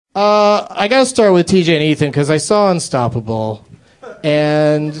I gotta start with TJ and Ethan because I saw Unstoppable,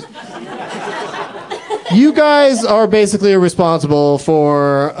 and you guys are basically responsible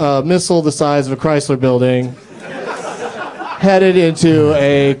for a missile the size of a Chrysler building headed into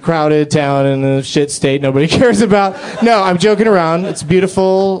a crowded town in a shit state nobody cares about. No, I'm joking around. It's a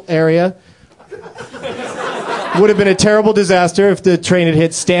beautiful area. Would have been a terrible disaster if the train had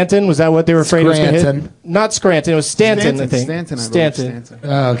hit Stanton. Was that what they were afraid it was going to hit? Not Scranton. It was Stanton, I think. Stanton.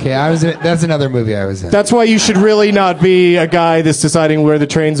 Oh, okay, that's another movie I was in. That's why you should really not be a guy that's deciding where the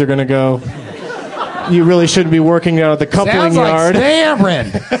trains are going to go. You really shouldn't be working out at the coupling yard. Sounds like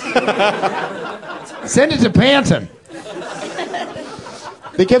Stamrin. Send it to Panton.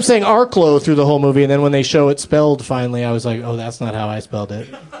 They kept saying Arklow through the whole movie, and then when they show it spelled finally, I was like, oh, that's not how I spelled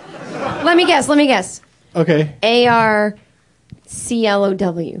it. Let me guess. Okay. ARCLOW.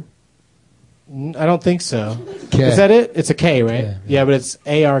 I don't think so. K. Is that it? It's a K, right? Yeah, but it's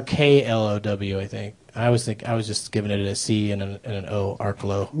ARKLOW, I think. I was just giving it a C and an O,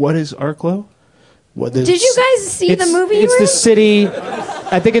 Arklow. What is Arklow? Did you guys see the movie? It's the city.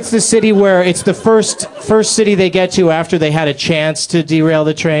 I think it's the city where it's the first city they get to after they had a chance to derail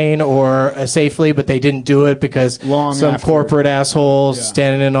the train or safely, but they didn't do it because some corporate asshole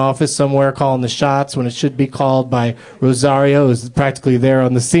standing in an office somewhere calling the shots when it should be called by Rosario, who's practically there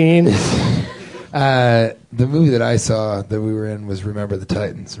on the scene. The movie that I saw that we were in was Remember the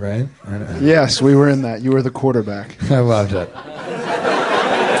Titans, right? Yes, we were in that. You were the quarterback. I loved it.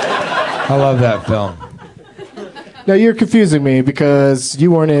 I love that film. Now you're confusing me because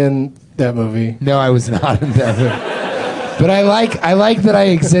you weren't in that movie. No, I was not in that movie. But I like that I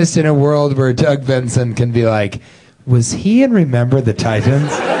exist in a world where Doug Benson can be like, was he in Remember the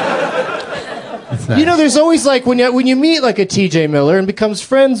Titans? Nice. You know, there's always like when you meet like a T.J. Miller and become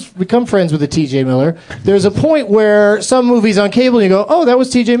friends with a T.J. Miller. There's a point where some movies on cable and you go, oh, that was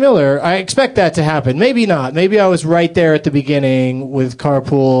T.J. Miller. I expect that to happen. Maybe not. Maybe I was right there at the beginning with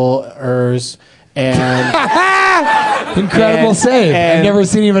Carpoolers and incredible save. I've never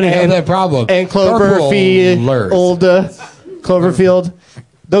seen anybody have that problem. And Cloverfield.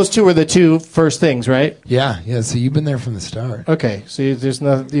 Those two were the two first things, right? Yeah. So you've been there from the start. Okay, so you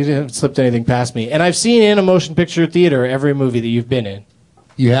didn't slipped anything past me. And I've seen in a motion picture theater every movie that you've been in.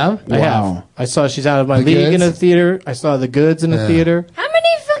 You have? I have. I saw She's Out of My League in a theater. I saw The Goods in a theater. How many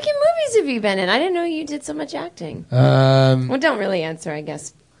fucking movies have you been in? I didn't know you did so much acting. Well, don't really answer, I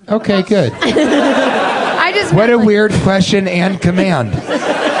guess. Okay, good. What a weird question and command. How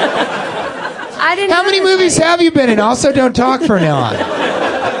many movies have you been in? Also, don't talk from now on.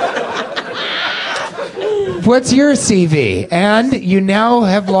 What's your CV? And you now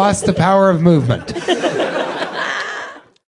have lost the power of movement.